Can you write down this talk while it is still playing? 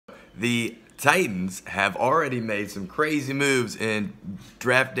The Titans have already made some crazy moves in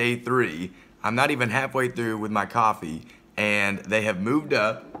draft day 3. I'm not even halfway through with my coffee, and they have moved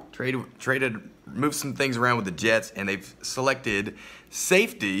up, moved some things around with the Jets, and they've selected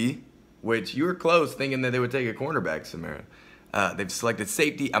safety, which you were close thinking that they would take a cornerback, Samara. They've selected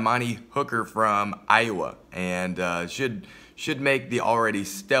safety Amani Hooker from Iowa, and should make the already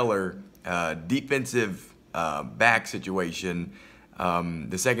stellar defensive back situation,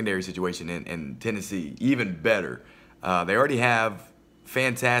 the secondary situation in Tennessee, even better. They already have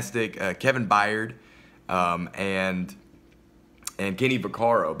fantastic Kevin Byard and Kenny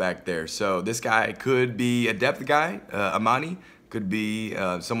Vaccaro back there. So this guy could be a depth guy. Amani could be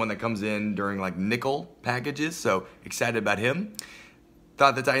someone that comes in during like nickel packages. So excited about him.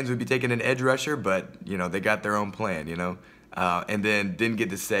 Thought the Titans would be taking an edge rusher, but you know they got their own plan. And then didn't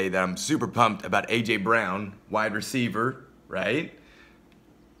get to say that I'm super pumped about A.J. Brown, wide receiver, right?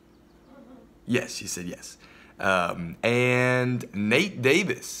 Yes, she said yes. And Nate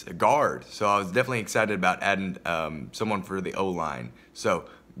Davis, a guard. So I was definitely excited about adding someone for the O-line. So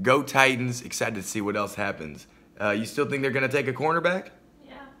go Titans. Excited to see what else happens. You still think they're going to take a cornerback?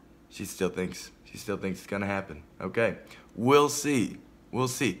 Yeah. She still thinks it's going to happen. Okay. We'll see. We'll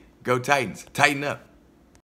see. Go Titans. Tighten up.